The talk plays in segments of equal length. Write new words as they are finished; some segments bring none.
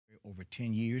over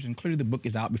 10 years, and clearly the book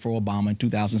is out before Obama in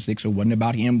 2006, so it wasn't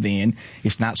about him then.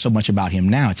 It's not so much about him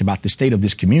now. It's about the state of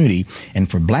this community. And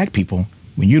for black people,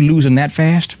 when you're losing that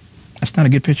fast, that's not a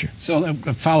good picture. So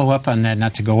follow up on that,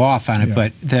 not to go off on it,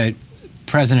 but the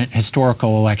president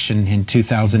historical election in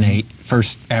 2008,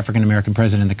 first African-American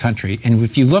president in the country. And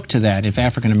if you look to that, if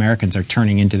African-Americans are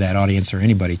turning into that audience, or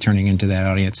anybody turning into that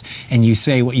audience, and you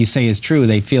say what you say is true,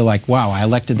 they feel like, wow, I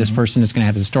elected this person that's going to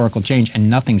have a historical change, and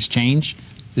nothing's changed.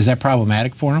 Is that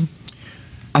problematic for them?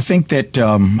 I think that,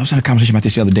 I was in a conversation about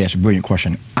this the other day. It's a brilliant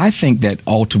question. I think that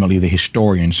ultimately the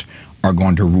historians are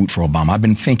going to root for Obama. I've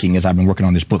been thinking, as I've been working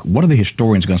on this book, what are the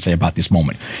historians going to say about this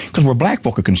moment? Because where black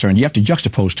folk are concerned, you have to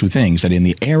juxtapose two things, that in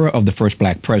the era of the first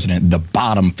black president, the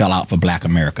bottom fell out for black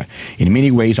America. In many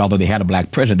ways, although they had a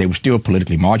black president, they were still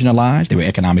politically marginalized, they were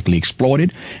economically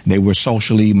exploited, they were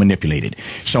socially manipulated.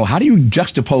 So how do you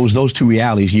juxtapose those two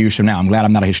realities years from now? I'm glad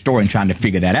I'm not a historian trying to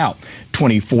figure that out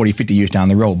 20, 40, 50 years down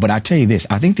the road. But I tell you this,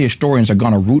 I think the historians are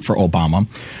going to root for Obama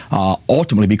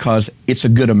ultimately because it's a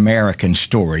good American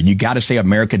story. You got to say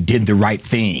America did the right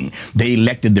thing. They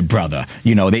elected the brother.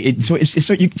 You know, so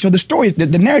the story,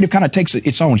 the narrative kind of takes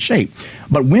its own shape.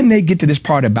 But when they get to this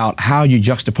part about how you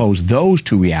juxtapose those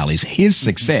two realities, his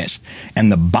success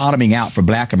and the bottoming out for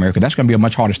black America, that's going to be a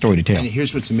much harder story to tell. And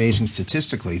here's what's amazing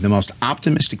statistically. The most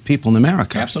optimistic people in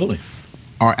America absolutely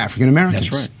are African Americans.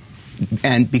 That's right.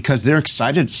 And because they're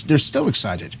excited, they're still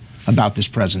excited about this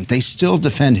president. They still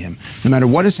defend him, no matter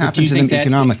what has happened to them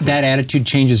economically. That attitude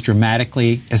changes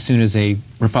dramatically as soon as a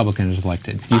Republican is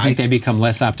elected. Do you think they become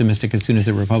less optimistic as soon as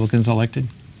a Republican's elected?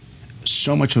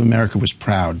 So much of America was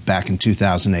proud back in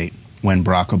 2008 when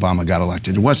Barack Obama got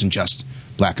elected. It wasn't just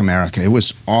black America. It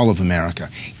was all of America.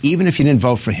 Even if you didn't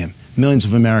vote for him, millions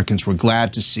of Americans were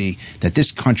glad to see that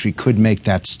this country could make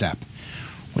that step.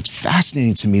 What's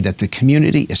fascinating to me that the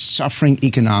community is suffering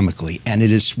economically, and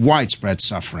it is widespread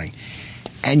suffering,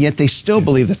 and yet they still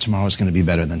believe that tomorrow is going to be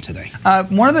better than today.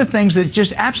 One of the things that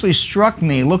just absolutely struck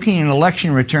me looking at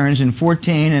election returns in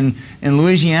 14 and in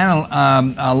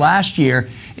Louisiana last year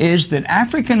is that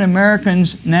African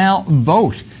Americans now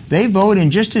vote. They vote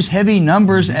in just as heavy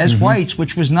numbers as whites,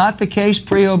 which was not the case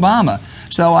pre-Obama.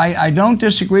 So I don't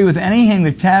disagree with anything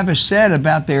that Tavis said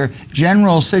about their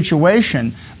general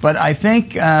situation, but I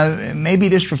think maybe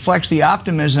this reflects the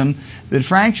optimism that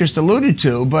Frank just alluded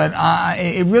to. But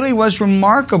it really was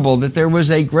remarkable that there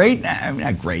was a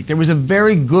there was a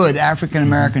very good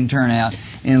African-American turnout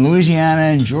in Louisiana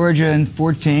and Georgia and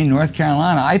 14, North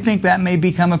Carolina. I think that may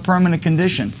become a permanent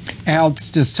condition. Al,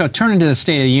 so turning to the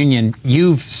State of the Union,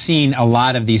 you've seen a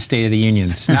lot of these State of the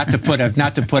Unions. Not to put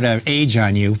an age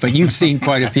on you, but you've seen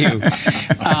quite a few.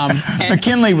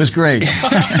 McKinley was great.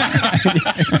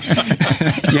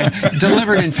 Yeah,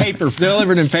 delivered in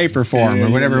paper form, or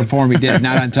whatever form he did,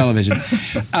 not on television.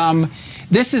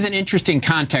 This is an interesting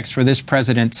context for this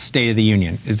president's State of the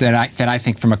Union, is that I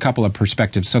think from a couple of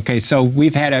perspectives. Okay, so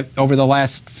we've had over the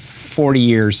last 40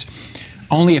 years,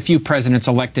 only a few presidents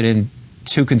elected in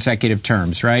 2 consecutive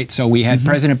terms, right? So we had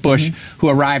President Bush, who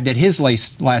arrived at his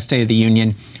last State of the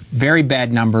Union, very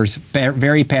bad numbers,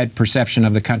 very bad perception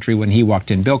of the country when he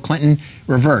walked in. Bill Clinton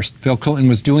reversed. Bill Clinton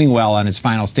was doing well on his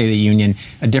final State of the Union,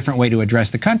 a different way to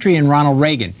address the country, and Ronald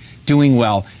Reagan doing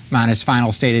well on his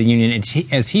final State of the Union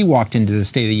as he walked into the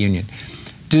State of the Union.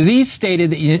 Do these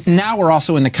now we're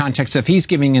also in the context of he's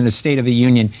giving in the State of the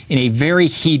Union in a very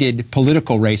heated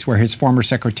political race where his former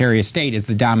Secretary of State is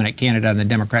the dominant candidate on the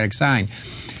Democratic side.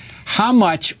 How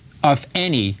much, if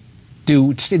any,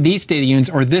 do these State of the Unions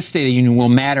or this State of the Union will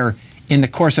matter in the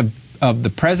course of the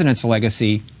president's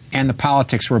legacy and the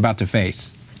politics we're about to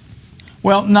face?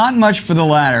 Well, not much for the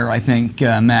latter, I think,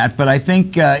 Matt. But I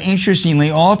think, interestingly,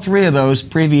 all 3 of those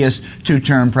previous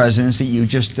 2-term presidents that you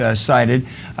just cited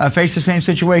faced the same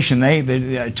situation.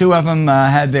 The 2 of them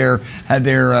had their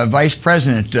vice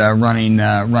president running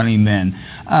then.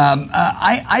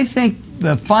 I think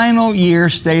the final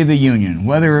year State of the Union,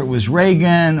 whether it was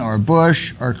Reagan or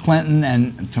Bush or Clinton,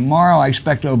 and tomorrow I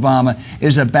expect Obama,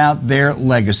 is about their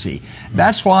legacy.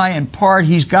 That's why, in part,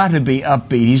 he's got to be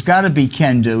upbeat. He's got to be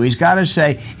can-do. He's got to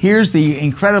say, here's the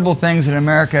incredible things that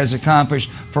America has accomplished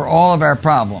for all of our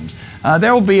problems.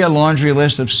 There will be a laundry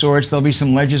list of sorts. There'll be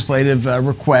some legislative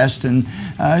requests, and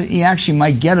he actually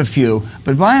might get a few.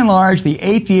 But by and large, the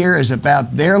 8th year is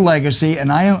about their legacy, and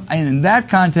in that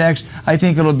context, I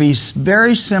think it'll be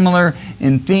very similar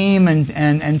in theme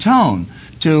and tone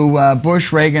to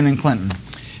Bush, Reagan, and Clinton.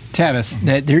 Tavis,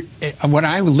 when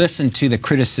I listen to the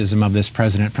criticism of this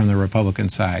president from the Republican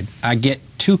side, I get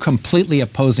 2 completely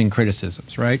opposing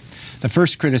criticisms, right? The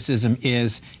first criticism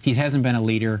is he hasn't been a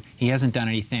leader, he hasn't done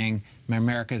anything,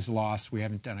 America's lost, we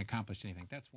haven't accomplished anything. That's one.